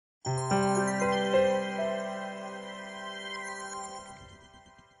As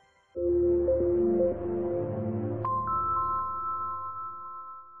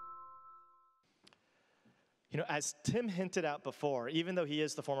Tim hinted at before, even though he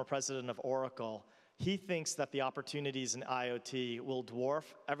is the former president of Oracle, he thinks that the opportunities in IoT will dwarf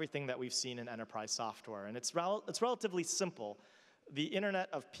everything that we've seen in enterprise software. And it's relatively simple. The Internet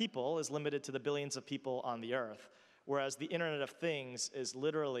of People is limited to the billions of people on the Earth, whereas the Internet of Things is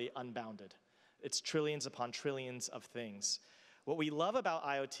literally unbounded. It's trillions upon trillions of things. What we love about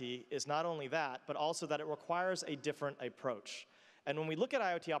IoT is not only that, but also that it requires a different approach. And when we look at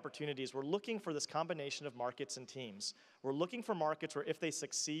IoT opportunities, we're looking for this combination of markets and teams. We're looking for markets where if they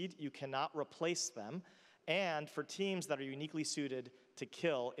succeed, you cannot replace them, and for teams that are uniquely suited to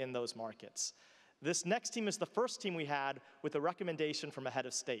kill in those markets. This next team is the first team we had with a recommendation from a head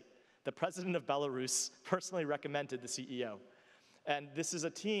of state. The president of Belarus personally recommended the CEO. And this is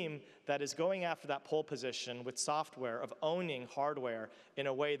a team that is going after that pole position with software of owning hardware in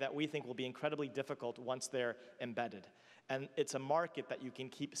a way that we think will be incredibly difficult once they're embedded. And it's a market that you can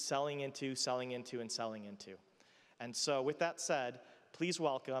keep selling into, selling into, and selling into. And so with that said, please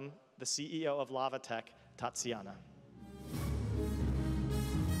welcome the CEO of Laava Tech, Tatiana.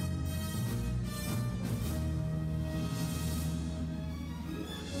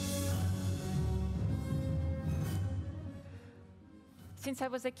 Since I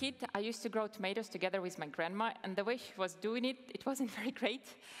was a kid, I used to grow tomatoes together with my grandma, and the way she was doing it, it wasn't very great.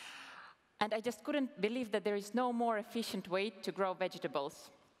 And I just couldn't believe that there is no more efficient way to grow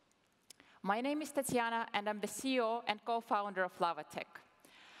vegetables. My name is Tatiana, and I'm the CEO and co-founder of Laava Tech.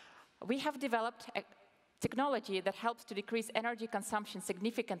 We have developed a technology that helps to decrease energy consumption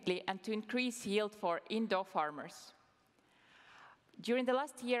significantly and to increase yield for indoor farmers. During the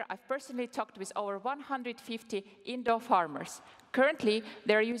last year, I've personally talked with over 150 indoor farmers. Currently,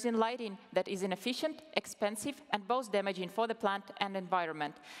 they're using lighting that is inefficient, expensive, and both damaging for the plant and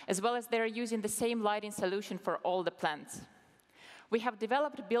environment, as well as they're using the same lighting solution for all the plants. We have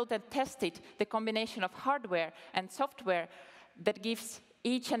developed, built, and tested the combination of hardware and software that gives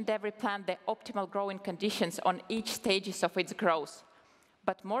each and every plant the optimal growing conditions on each stages of its growth.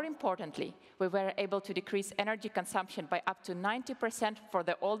 But more importantly, we were able to decrease energy consumption by up to 90% for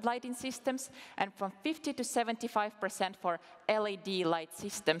the old lighting systems and from 50 to 75% for LED light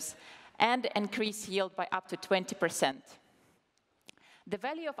systems, and increase yield by up to 20%. The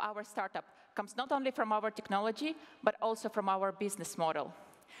value of our startup comes not only from our technology, but also from our business model.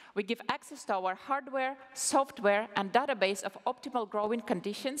 We give access to our hardware, software, and database of optimal growing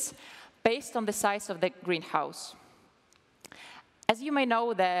conditions based on the size of the greenhouse. As you may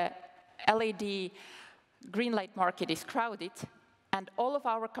know, the LED green light market is crowded, and all of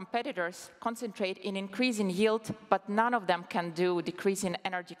our competitors concentrate in increasing yield, but none of them can do decreasing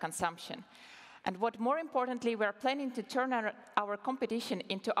energy consumption. And what more importantly, we are planning to turn our competition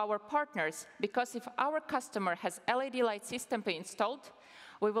into our partners, because if our customer has LED light system installed,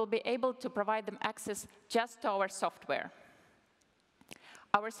 we will be able to provide them access just to our software.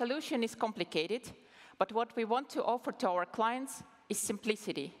 Our solution is complicated, but what we want to offer to our clients is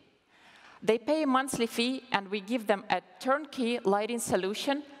simplicity. They pay a monthly fee, and we give them a turnkey lighting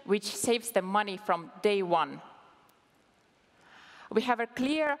solution, which saves them money from day one. We have a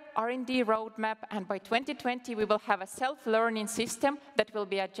clear R&D roadmap, and by 2020, we will have a self-learning system that will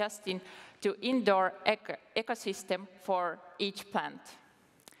be adjusting to indoor ecosystem for each plant.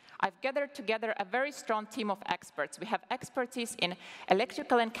 I've gathered together a very strong team of experts. We have expertise in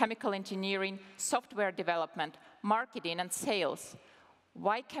electrical and chemical engineering, software development, marketing, and sales.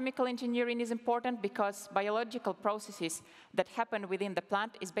 Why chemical engineering is important? Because biological processes that happen within the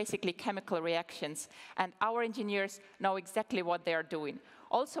plant is basically chemical reactions, and our engineers know exactly what they are doing.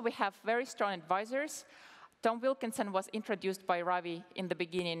 Also, we have very strong advisors. Tom Wilkinson was introduced by Ravi in the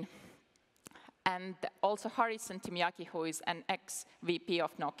beginning, and also Harrison Timiaki, who is an ex-VP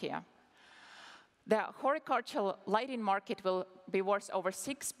of Nokia. The horticultural lighting market will be worth over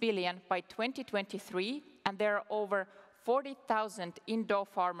 $6 billion by 2023, and there are over 40,000 indoor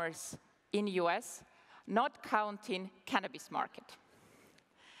farmers in the US, not counting cannabis market.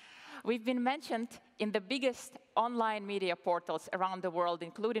 We've been mentioned in the biggest online media portals around the world,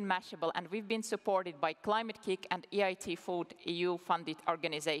 including Mashable, and we've been supported by Climate Kick and EIT Food EU-funded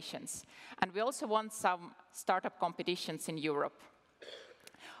organizations. And we also won some startup competitions in Europe.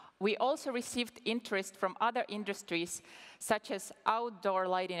 We also received interest from other industries, such as outdoor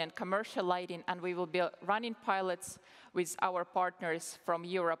lighting and commercial lighting, and we will be running pilots with our partners from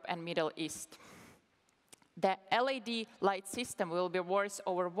Europe and Middle East. The LED light system will be worth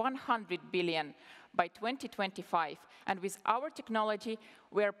over $100 billion by 2025, And with our technology,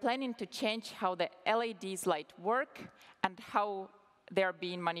 we are planning to change how the LEDs light work and how they're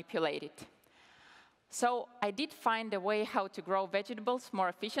being manipulated. So I did find a way how to grow vegetables more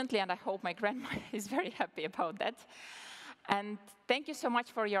efficiently, and I hope my grandma is very happy about that. And thank you so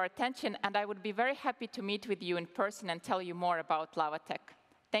much for your attention, and I would be very happy to meet with you in person and tell you more about Laava Tech.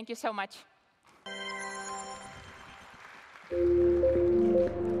 Thank you so much.